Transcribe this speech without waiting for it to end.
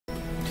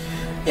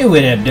Hey,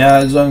 what up,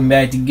 dogs? Welcome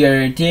back to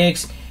Garo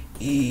Ticks.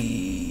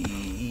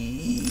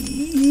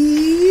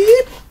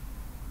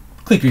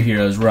 Click your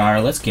heroes,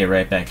 rawr. Let's get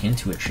right back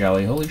into it, shall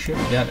we? Holy shit,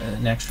 we got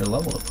an extra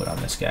level to put on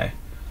this guy.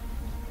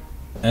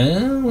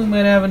 We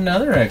might have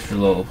another extra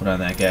level put on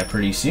that guy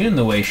pretty soon,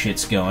 the way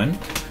shit's going.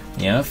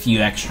 You know, a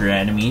few extra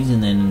enemies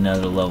and then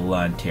another level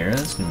on Terra.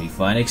 That's going to be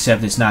fun,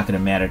 except it's not going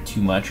to matter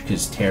too much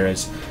because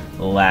Terra's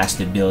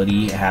last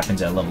ability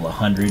happens at level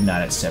 100,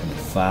 not at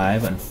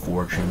 75,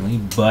 unfortunately.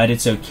 But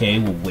it's okay,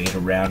 we'll wait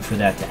around for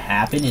that to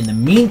happen. In the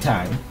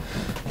meantime,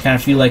 I kind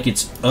of feel like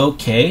it's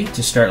okay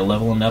to start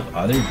leveling up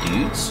other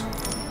dudes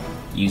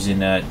using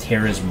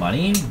Terra's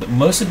money, but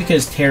mostly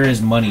because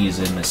Terra's money is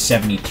in the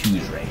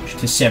 72's range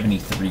to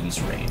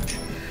 73's range.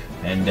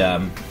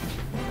 And,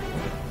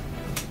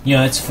 you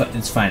know, it's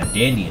fine and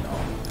dandy and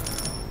all.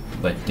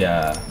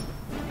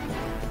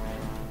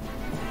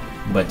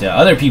 But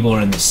other people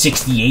are in the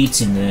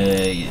 68s,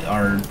 and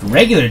our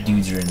regular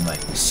dudes are in like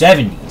the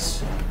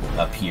 70s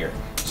up here.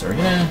 So we're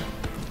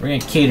gonna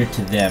cater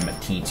to them a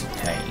teensy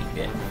tiny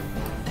bit,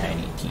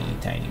 teeny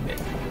tiny bit.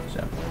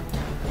 So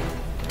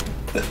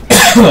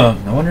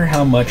I wonder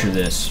how much of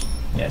this.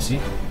 Yeah,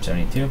 see,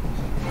 72.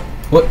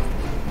 What?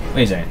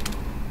 Wait a second.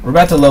 We're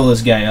about to level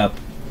this guy up,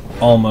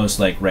 almost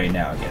like right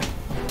now again.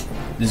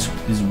 This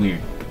is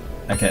weird.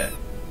 Okay.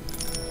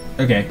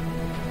 So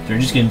we're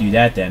just gonna do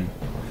that then.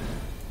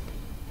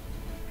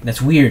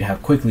 That's weird how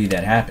quickly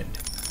that happened,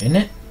 isn't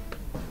it?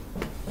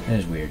 That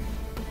is weird.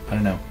 I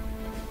don't know.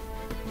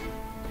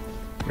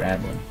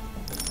 Grab one.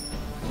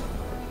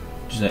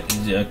 Just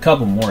a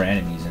couple more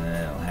enemies and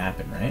then it'll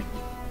happen, right?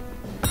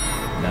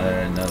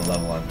 Another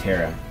level on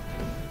Terra.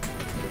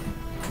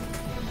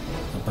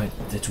 But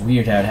it's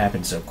weird how it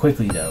happened so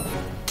quickly, though.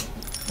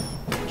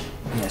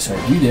 Yeah, so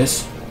I do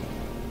this.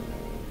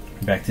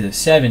 Back to the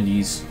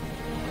 70s.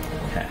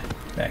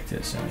 Back to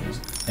the 70s.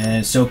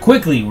 And so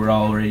quickly, we're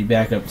already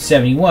back up to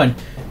 71,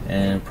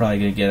 and probably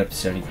going to get up to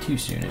 72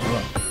 soon as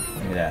well.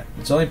 Look at that.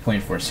 It's only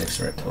 0.46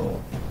 for a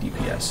total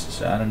DPS,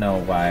 so I don't know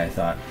why I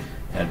thought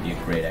that would be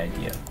a great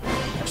idea.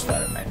 I just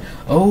thought it might.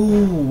 Oh,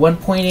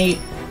 1.8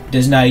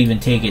 does not even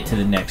take it to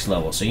the next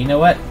level. So you know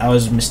what? I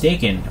was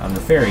mistaken on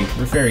Referi.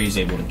 Referi is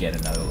able to get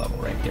another level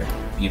right there.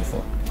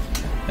 Beautiful.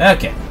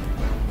 Okay.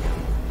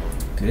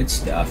 Good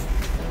stuff.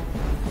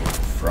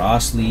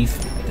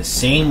 Frostleaf at the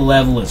same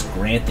level as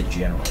Grant the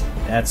General.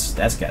 That's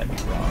got to be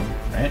wrong,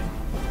 right?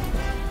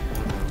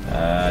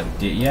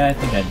 Yeah, I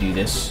think I'd do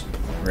this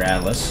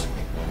regardless.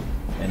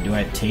 And do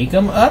I take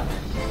them up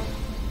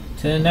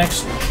to the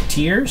next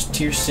tiers?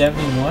 Tier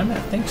 71? I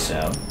think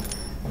so.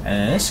 And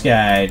then this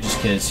guy, just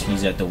because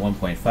he's at the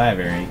 1.5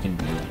 area, he can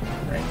be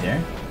right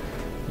there.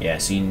 Yeah,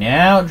 see,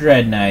 now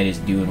Dread Knight is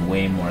doing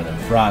way more than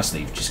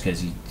Frostleaf, just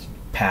because he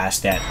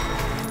passed that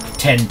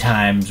 10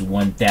 times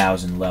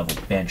 1,000 level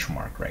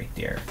benchmark right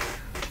there.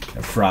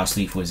 And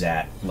Frostleaf was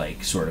at,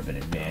 like, sort of an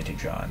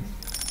advantage on.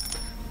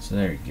 So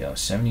there you go,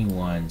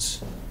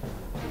 71s.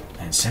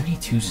 And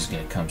 72s is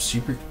going to come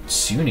super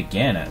soon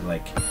again.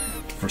 Like,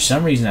 for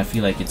some reason, I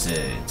feel like it's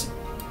a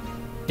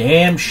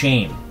damn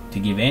shame to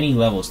give any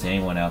levels to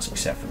anyone else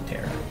except for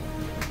Terra.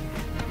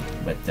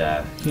 But,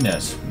 who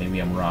knows?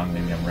 Maybe I'm wrong,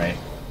 maybe I'm right.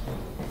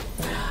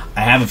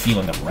 I have a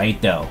feeling I'm right,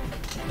 though.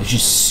 It's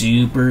just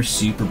super,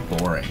 super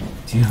boring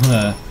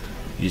to,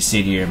 just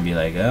sit here and be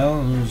like,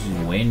 oh,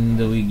 just waiting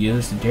until we give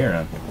this to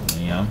Terra,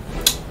 you know?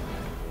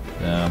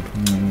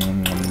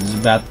 This is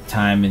about the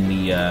time in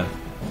the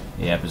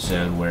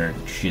episode where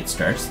shit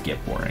starts to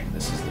get boring.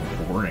 This is the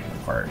boring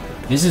part.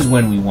 This is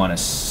when we want to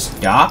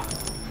stop,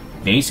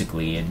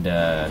 basically,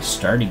 and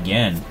start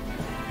again.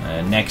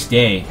 Next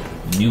day,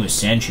 new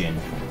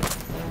ascension,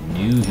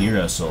 new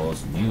hero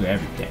souls, new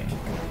everything.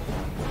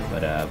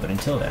 But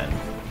until then,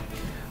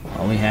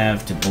 all we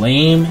have to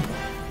blame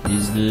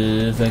is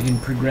the fucking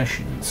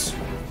progressions.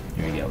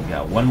 Here we go. We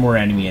got one more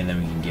enemy, and then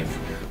we can give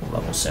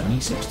level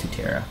 76 to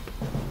Terra.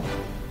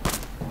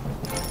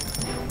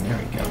 There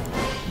we go.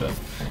 But,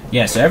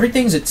 yeah, so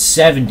everything's at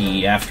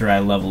 70 after I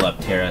level up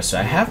Terra. So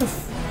I have a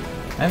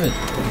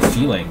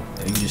feeling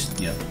that we can just,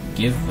 you know,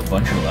 give a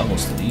bunch of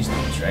levels to these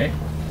dudes, right?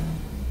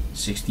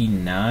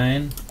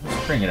 69.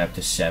 Let's bring it up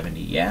to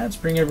 70. Yeah, let's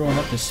bring everyone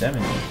up to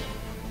 70.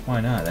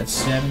 Why not? That's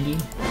 70.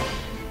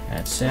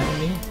 That's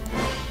 70.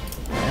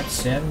 That's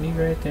 70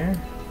 right there.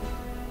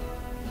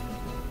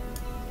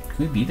 Could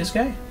we beat this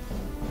guy?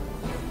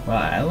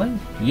 Wow, Alan?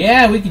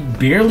 Yeah, we could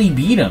barely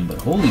beat him, but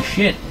holy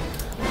shit.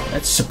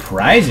 That's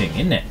surprising,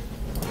 isn't it?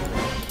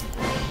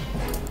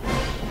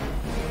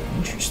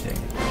 Interesting.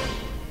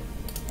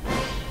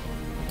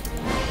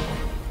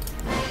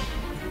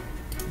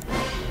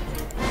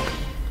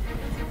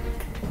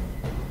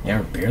 Yeah,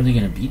 we're barely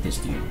gonna beat this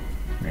dude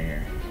right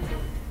here.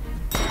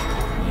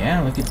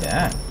 Yeah, look at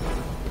that.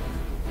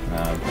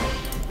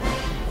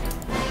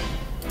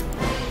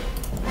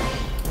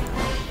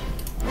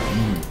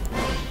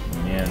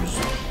 Yeah, just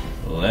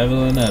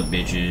leveling up,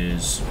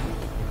 bitches.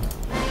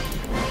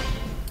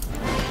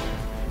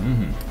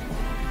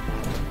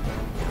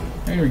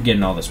 Maybe we're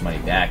getting all this money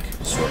back,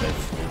 sort of.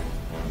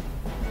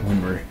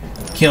 When we're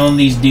killing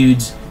these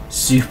dudes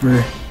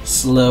super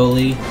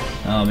slowly.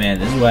 Oh man,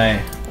 this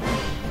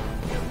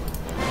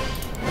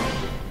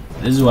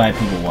is why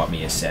people want me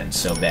to ascend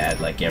so bad,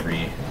 like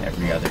every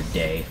other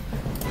day,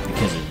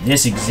 because of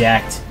this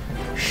exact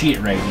shit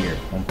right here.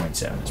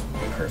 1.7 is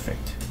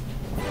perfect.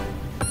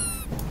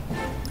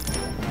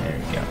 There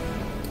you go.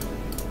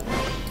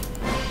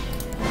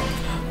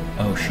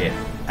 Oh shit!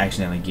 I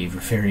accidentally gave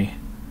Raferi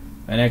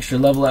an extra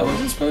level I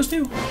wasn't supposed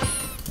to.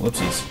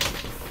 Whoopsies.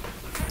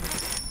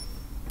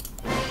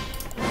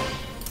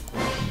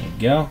 There you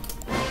go.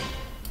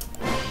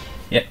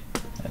 Yep,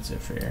 that's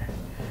it for here.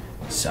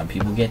 Some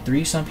people get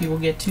 3, some people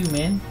get 2,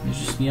 man. It's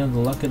just, you know, the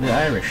luck of the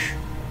Irish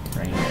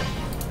right here.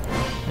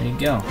 There you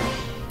go.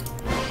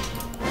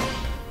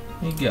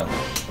 There you go.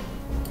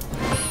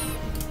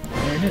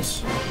 There it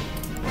is.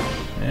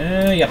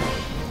 Yep.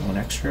 1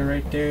 extra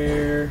right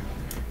there.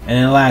 And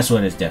then the last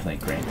one is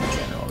definitely Grand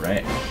General,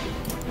 right?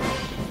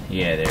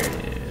 Yeah, there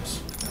it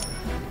is.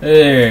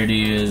 There it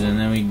is. And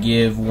then we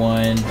give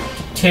 1 to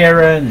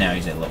Terra. Now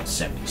he's at level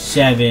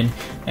 77.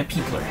 And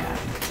people are happy.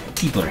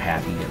 People are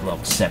happy that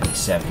level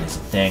 77 is a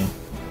thing.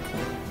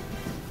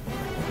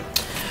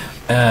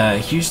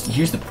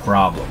 Here's the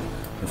problem.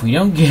 If we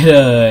don't get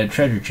a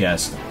treasure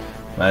chest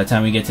by the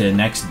time we get to the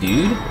next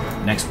dude,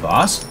 next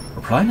boss,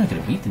 we're probably not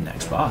gonna beat the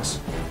next boss.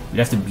 We'd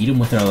have to beat him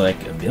with our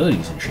like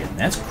abilities and shit, and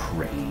that's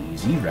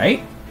crazy,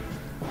 right?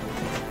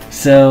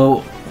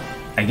 So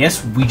I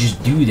guess we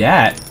just do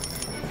that.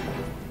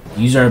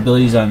 Use our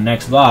abilities on the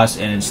next boss,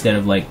 and instead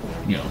of like,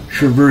 you know,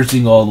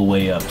 traversing all the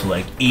way up to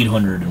like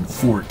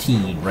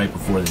 814 right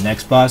before the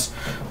next boss,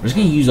 we're just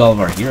gonna use all of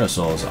our hero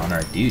souls on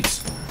our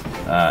dudes.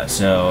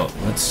 So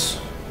let's,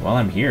 while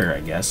I'm here, I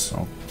guess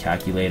I'll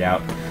calculate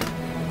out,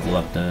 pull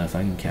up the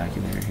fucking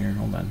calculator here.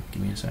 Hold on,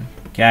 give me a sec.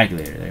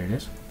 Calculator, there it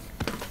is.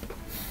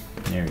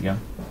 There we go.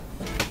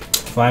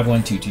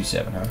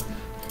 51227, huh?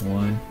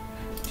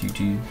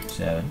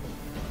 1227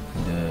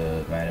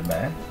 divided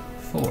by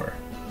 4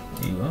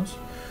 equals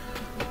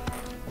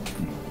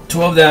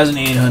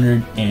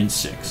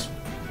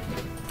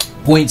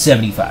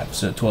 12,806.75.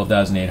 So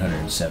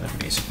 12,807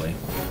 basically.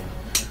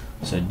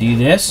 So do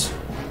this.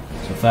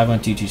 So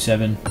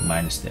 51227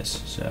 minus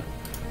this. So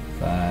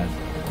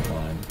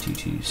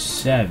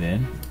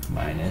 51227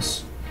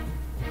 minus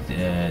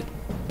the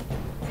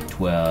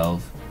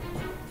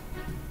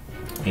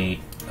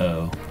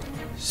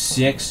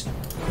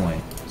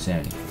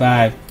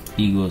 12,806.75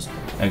 equals,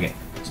 okay,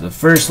 so the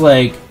first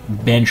like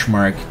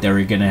benchmark that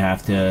we're gonna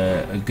have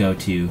to go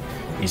to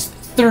is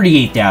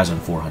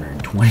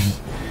 38,420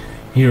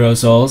 hero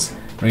souls.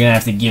 We're gonna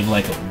have to give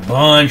like a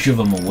bunch of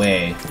them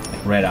away,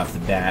 like right off the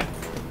bat.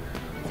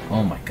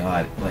 Oh my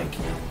god, like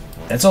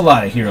that's a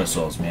lot of hero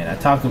souls, man.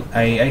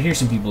 I hear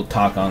some people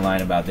talk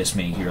online about this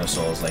many hero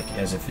souls, like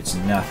as if it's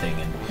nothing,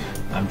 and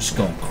I'm just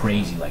going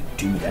crazy, like,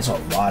 dude, that's a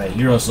lot of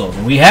hero souls.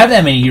 And we have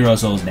that many hero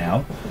souls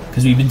now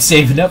because we've been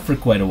saving up for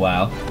quite a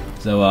while.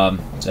 So,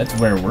 so that's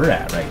where we're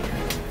at right here.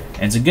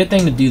 And it's a good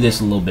thing to do this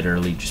a little bit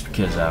early, just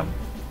because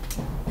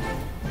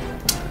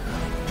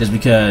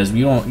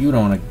you don't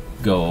want to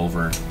go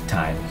over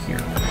time here.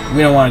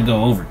 We don't want to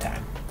go over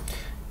time.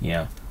 You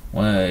know,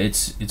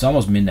 it's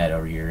almost midnight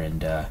over here,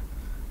 and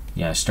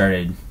yeah, I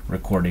started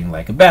recording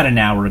like about an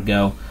hour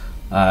ago.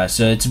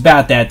 So it's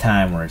about that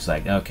time where it's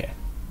like, okay,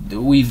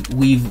 we've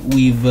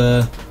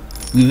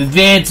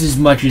advanced as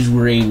much as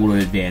we're able to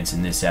advance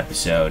in this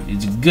episode.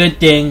 It's a good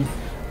thing,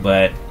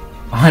 but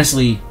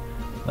honestly,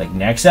 like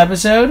next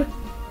episode,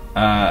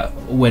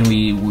 when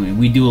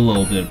we do a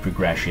little bit of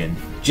progression,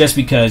 just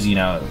because, you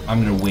know,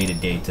 I'm gonna wait a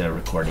day to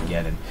record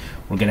again, and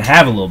we're gonna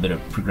have a little bit of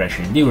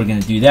progression to do. We're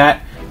gonna do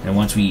that, and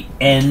once we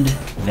end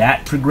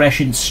that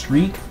progression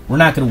streak, we're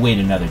not gonna wait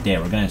another day.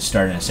 We're gonna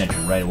start an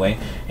ascension right away,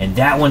 and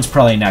that one's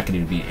probably not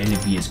gonna be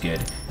as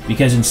good,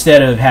 because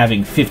instead of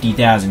having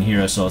 50,000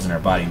 hero souls in our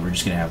body, we're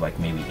just gonna have like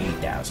maybe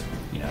 8,000.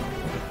 You know,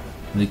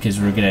 because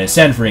we're gonna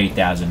ascend for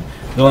 8,000.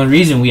 The only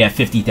reason we have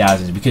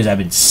 50,000 is because I've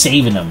been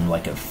saving them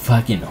like a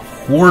fucking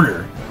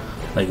hoarder.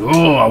 Like,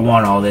 oh, I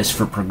want all this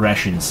for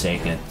progression's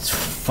sake. And it's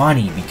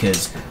funny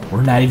because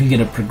we're not even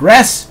gonna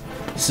progress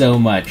so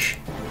much.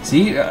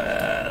 See,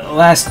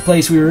 last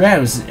place we were at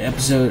was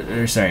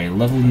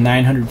level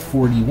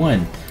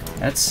 941.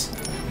 That's,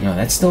 you know,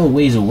 that's still a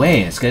ways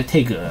away. It's gonna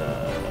take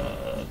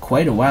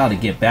quite a while to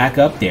get back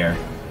up there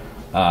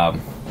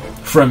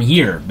from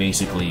here,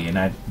 basically. And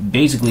I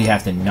basically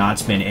have to not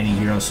spend any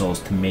hero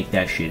souls to make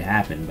that shit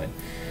happen. But,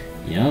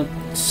 you know,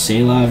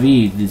 c'est la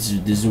vie. This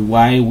is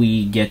why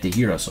we get the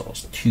hero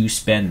souls, to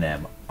spend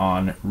them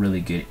on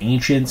really good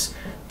ancients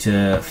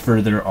to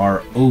further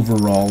our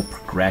overall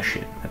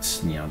progression.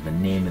 That's, you know, the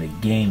name of the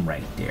game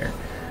right there.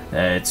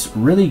 It's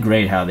really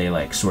great how they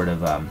like sort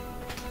of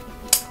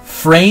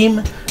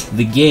frame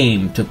the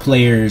game to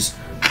players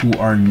who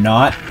are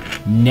not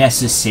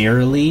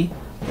necessarily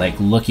like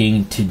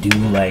looking to do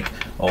like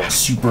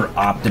super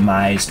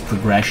optimized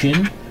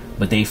progression,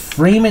 but they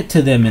frame it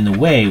to them in the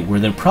way where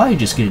they're probably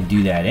just going to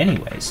do that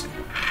anyways.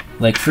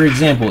 Like, for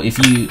example, if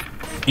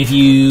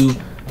you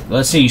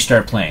let's say you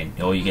start playing,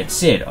 oh, you get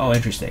Sid, oh,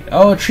 interesting,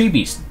 oh, a tree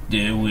beast,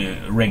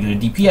 regular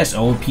DPS.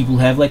 Oh, people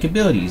have like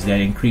abilities that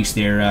increase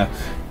their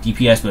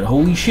DPS, but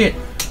holy shit,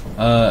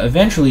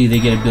 eventually they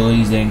get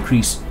abilities that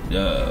increase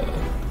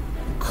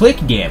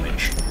click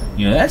damage.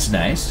 You know, that's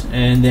nice.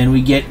 And then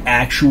we get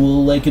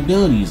actual like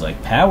abilities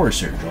like Power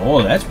Surge.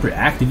 Oh, that's pretty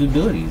active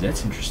abilities.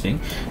 That's interesting.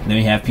 And then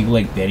we have people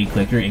like Betty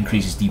Clicker,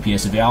 increases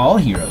DPS of all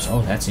heroes.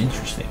 Oh, that's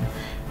interesting.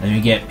 And then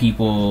we get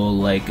people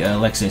like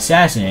Alexa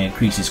Assassin, and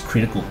increases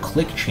critical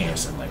click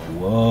chance. I'm like,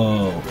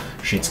 whoa,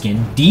 shit's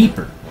getting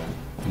deeper,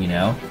 you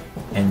know?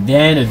 And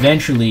then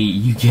eventually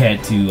you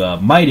get to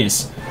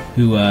Midas,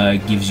 who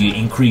gives you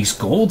increased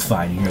gold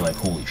find, and you're like,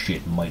 holy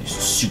shit, Midas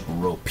is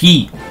super OP.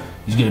 He's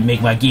gonna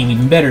make my game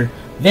even better.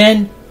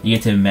 Then you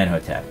get to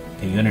Menhotep,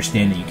 and you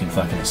understand that you can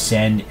fucking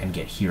ascend and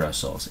get hero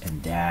souls,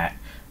 and that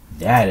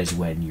is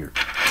when your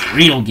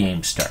real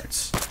game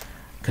starts.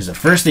 Because the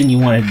first thing you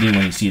want to do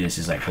when you see this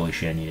is like, holy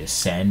shit, I need to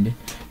ascend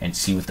and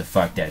see what the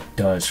fuck that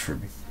does for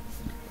me.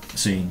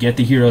 So you get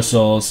the hero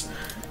souls,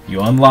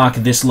 you unlock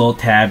this little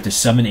tab to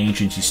summon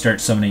ancients, you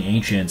start summoning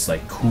ancients,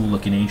 like cool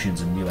looking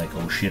ancients, and be like,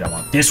 oh shit, I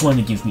want this one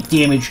that gives me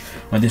damage,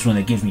 I want this one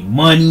that gives me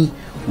money,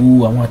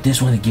 ooh, I want this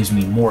one that gives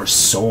me more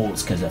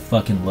souls, because I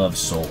fucking love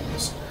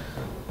souls.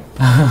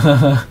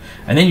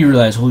 And then you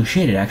realize, holy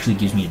shit, it actually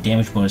gives me a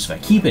damage bonus if I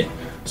keep it,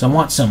 so I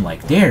want some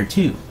like there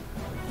too.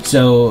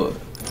 So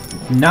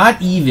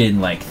not even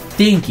like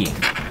thinking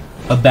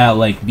about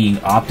like being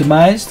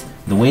optimized,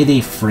 the way they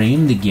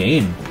frame the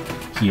game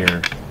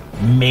here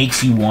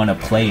makes you want to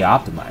play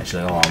optimized.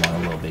 Like, oh, I want a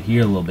little bit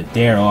here, a little bit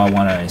there. Oh, I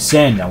want to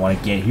ascend. I want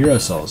to get hero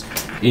souls.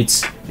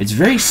 It's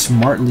very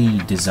smartly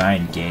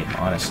designed game.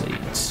 Honestly,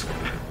 it's,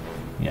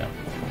 you know,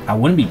 I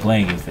wouldn't be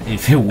playing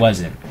if it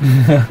wasn't.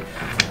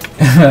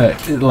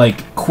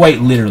 Like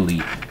quite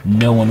literally,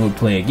 no one would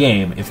play a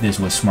game if this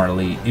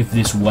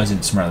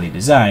wasn't smartly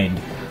designed,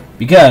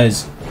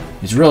 because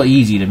it's real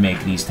easy to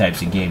make these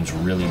types of games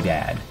really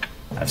bad.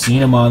 I've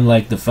seen them on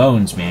like the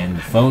phones, man,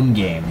 the phone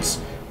games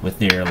with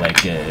their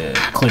like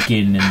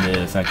clicking and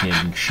the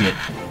fucking shit.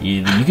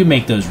 You can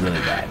make those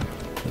really bad.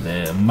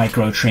 The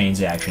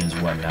microtransactions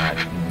and whatnot.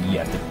 You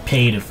have to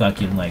pay to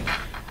fucking like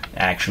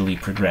actually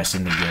progress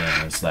in the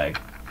game. It's like,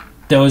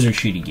 those are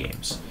shitty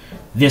games.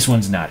 This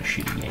one's not a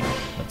shitty game.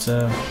 Let's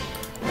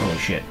holy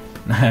shit.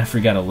 I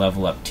forgot to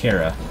level up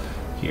Terra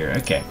here.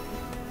 Okay.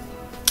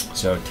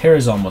 So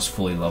Terra's almost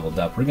fully leveled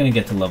up. We're gonna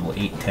get to level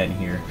 8-10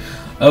 here.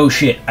 Oh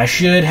shit, I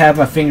should have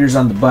my fingers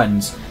on the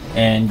buttons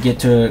and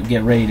get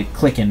ready to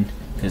clicking,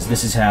 because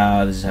this is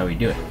how we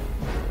do it.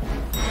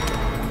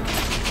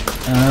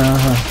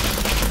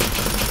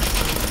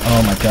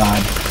 Oh my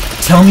god.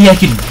 Tell me I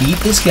can beat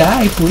this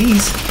guy,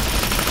 please.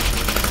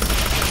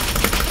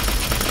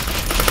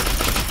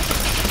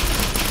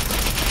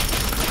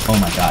 Oh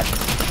my god.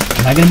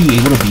 Am I gonna be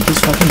able to beat this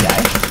fucking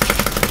guy?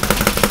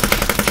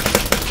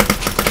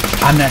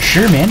 I'm not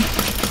sure, man.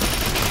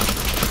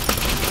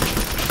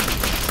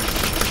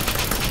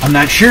 I'm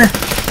not sure.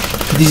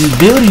 These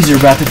abilities are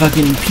about to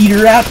fucking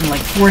peter out in like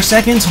 4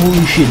 seconds.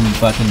 Holy shit, we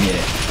fucking did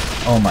it.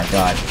 Oh my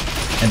god.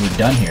 And we're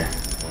done here.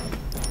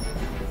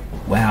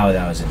 Wow,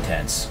 that was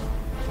intense.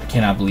 I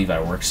cannot believe I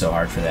worked so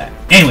hard for that.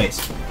 Anyways,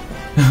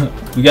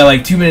 we got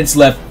like 2 minutes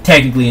left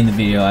technically in the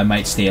video. I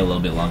might stay a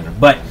little bit longer,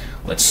 but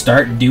let's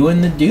start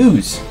doing the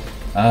dues.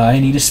 I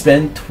need to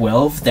spend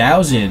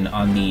 12,000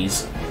 on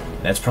these.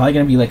 That's probably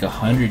going to be like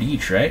 100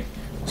 each, right?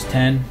 It's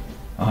 10,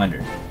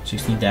 100,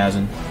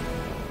 16,000.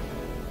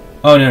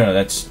 Oh, no,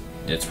 that's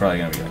probably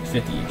going to be like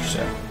 50 each,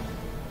 so.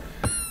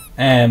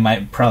 And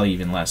might probably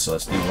even less, so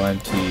let's do 1,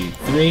 2,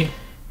 3.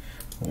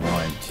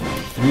 1, 2,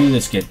 3.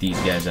 Let's get these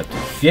guys up to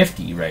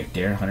 50 right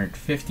there,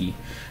 150.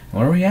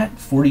 Where are we at?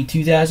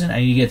 42,000? I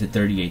need to get to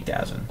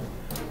 38,000.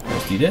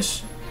 Let's do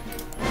this.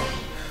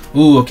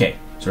 Ooh, okay.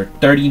 So we're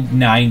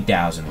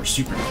 39,000. We're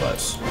super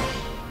close.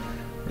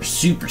 We're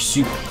super,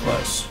 super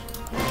close.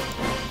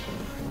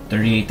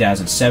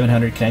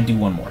 38,700. Can I do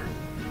one more?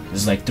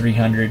 This is like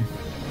 300.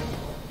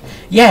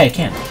 Yeah, I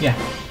can. Yeah.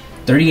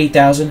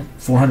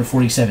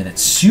 38,447.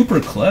 That's super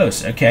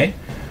close. Okay.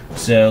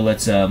 So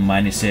let's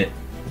minus it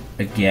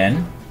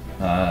again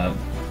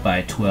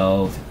by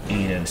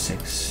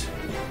 12,806.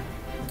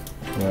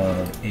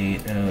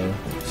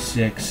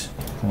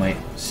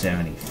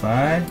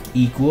 12,806.75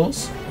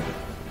 equals.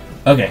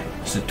 Okay,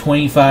 so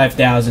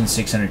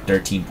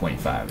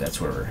 25,613.5.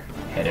 That's where we're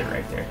headed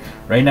right there.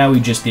 Right now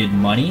we just did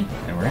money,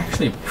 and we're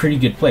actually a pretty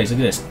good place. Look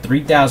at this,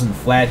 3,000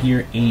 flat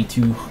here,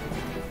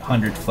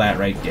 8,200 flat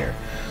right there.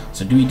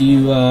 So do we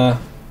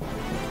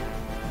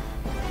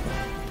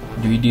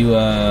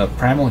do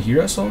primal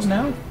hero souls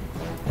now,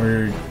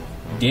 or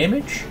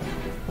damage?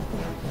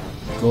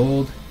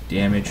 Gold,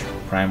 damage,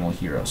 primal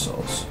hero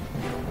souls.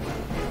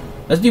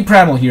 Let's do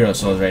primal hero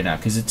souls right now,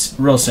 because it's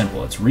real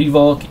simple. It's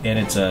Revolk and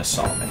it's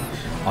Solomon.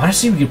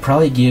 Honestly, we could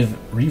probably give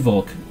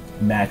Revolk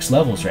max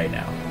levels right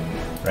now,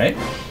 right?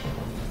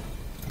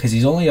 Because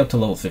he's only up to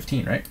level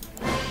 15, right?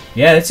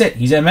 Yeah, that's it.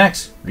 He's at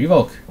max.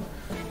 Revolk.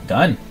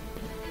 Done.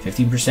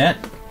 15%.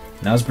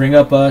 Now let's bring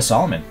up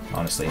Solomon,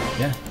 honestly.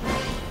 Yeah.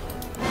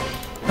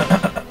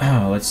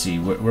 let's see.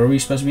 Where are we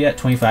supposed to be at?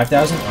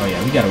 25,000? Oh,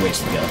 yeah, we got a ways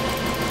to go.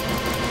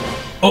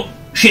 Oh,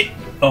 shit!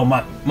 Oh,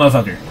 my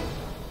motherfucker.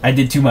 I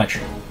did too much.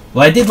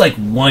 Well, I did, like,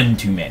 one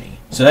too many.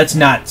 So that's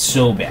not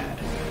so bad.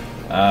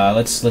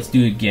 Let's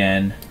do it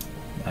again.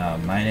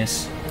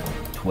 Minus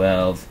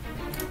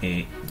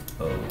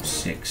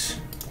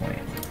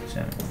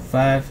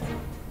 12,806.75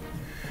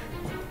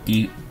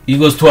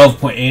 equals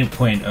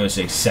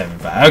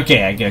 12.8.0675.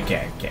 Okay.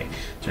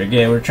 So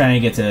we're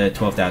trying to get to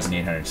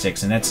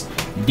 12,806, and that's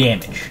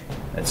damage.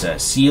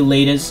 That's see you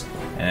laters,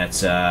 and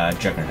that's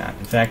Juggernaut.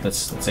 In fact,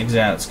 let's exit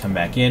out. Let's come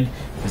back in,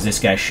 because this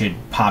guy should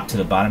pop to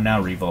the bottom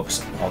now.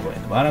 Revokes all the way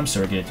to the bottom.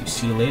 So we're gonna do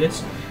see you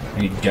laters.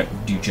 We're gonna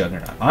do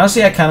Juggernaut.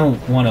 Honestly, I kind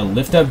of want to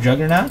lift up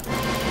Juggernaut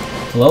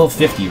to level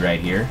 50 right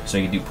here, so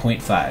I can do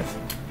 0.5.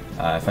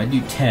 If I do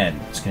 10,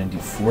 it's gonna do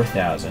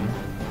 4,000.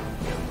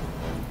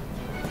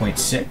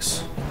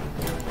 0.6.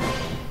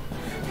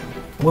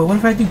 Well, what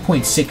if I do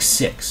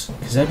 0.66?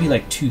 Because that'd be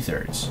like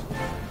 2/3.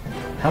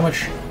 How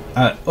much?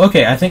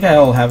 Okay, I think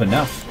I'll have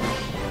enough.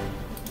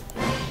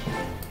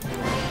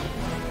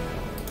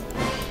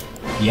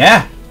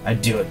 Yeah, I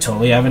do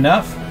totally have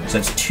enough. So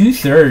that's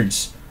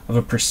 2/3 of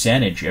a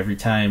percentage every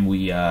time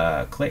we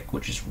click,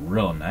 which is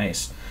real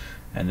nice.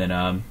 And then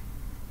no,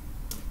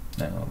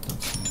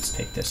 let's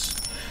take this.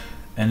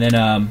 And then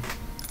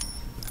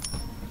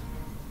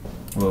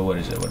well, what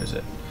is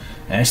it?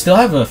 And I still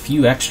have a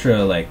few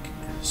extra, like,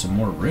 some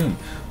more room.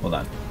 Hold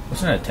on.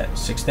 What's another 10?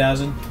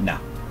 6,000? No,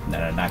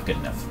 not good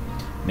enough.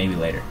 Maybe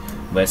later.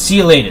 But see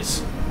you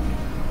laters.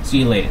 See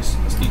you laters.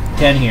 Let's do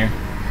 10 here.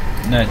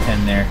 Another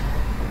 10 there.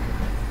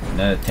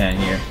 Another 10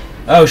 here.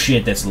 Oh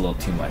shit, that's a little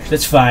too much.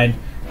 That's fine.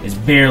 It's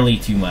barely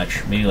too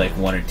much. Maybe like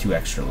 1 or 2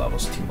 extra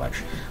levels too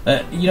much.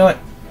 You know what?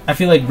 I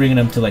feel like bringing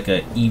them to like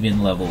a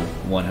even level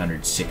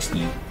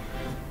 160.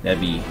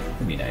 That'd be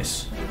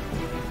nice.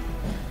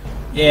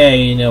 Yeah,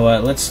 you know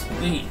what?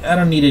 I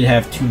don't need to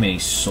have too many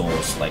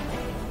souls like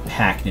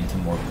packed into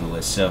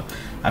Morgulus. So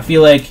I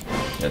feel like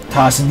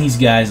tossing these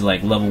guys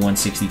like level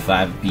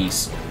 165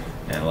 apiece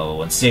and level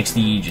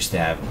 160 just to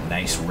have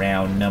nice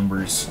round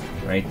numbers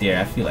right there.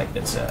 I feel like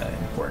that's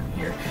important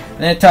here. And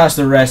then toss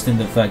the rest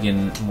into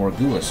fucking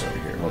Morgulus over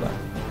here. Hold on.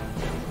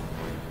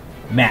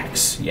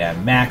 Max. Yeah,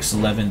 max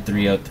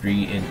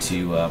 11,303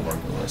 into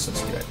Morgulus.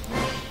 Let's do it.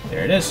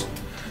 There it is.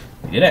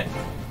 We did it.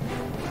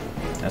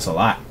 That's a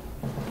lot.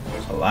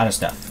 A lot of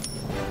stuff.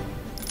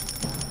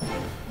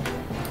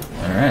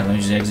 Alright, let me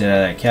just exit out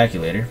of that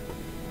calculator.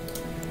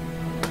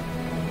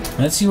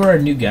 Let's see where our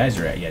new guys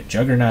are at. Yeah,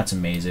 Juggernaut's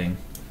amazing.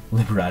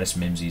 Liberatus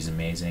Mimsey's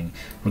amazing.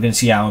 We're going to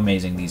see how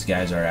amazing these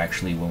guys are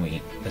actually when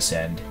we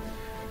ascend.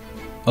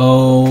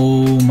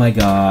 Oh my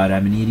god,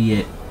 I'm an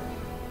idiot.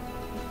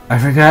 I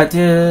forgot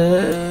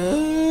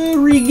to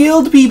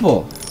re-guild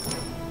people.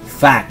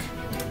 Fuck.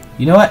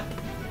 You know what?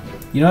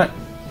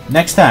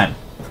 Next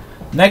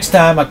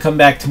time I come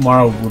back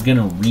tomorrow, we're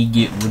gonna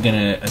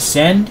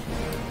ascend.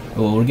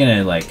 Well, we're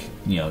gonna, like,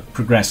 you know,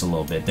 progress a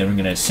little bit. Then we're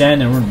gonna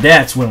ascend, and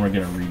that's when we're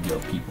gonna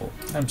re-guild people.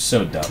 I'm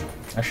so dumb.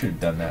 I should have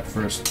done that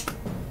first.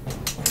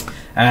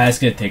 It's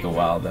gonna take a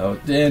while though.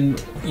 Then,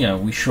 you know,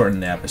 we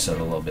shorten the episode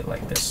a little bit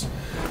like this.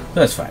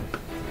 But that's fine.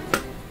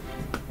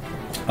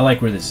 I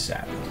like where this is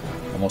at.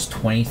 Almost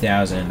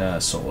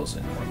 20,000 souls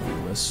in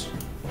Morgulus.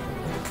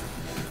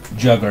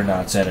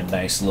 Juggernaut's at a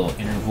nice little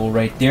interval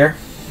right there.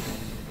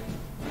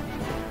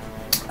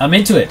 I'm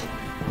into it.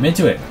 I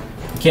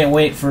can't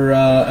wait for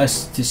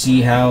us to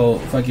see how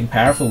fucking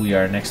powerful we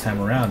are next time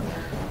around.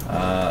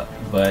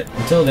 But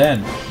until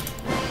then,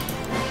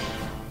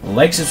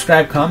 like,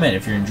 subscribe, comment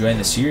if you're enjoying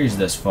the series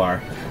thus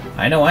far.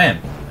 I know I am.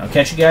 I'll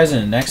catch you guys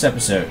in the next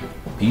episode.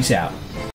 Peace out.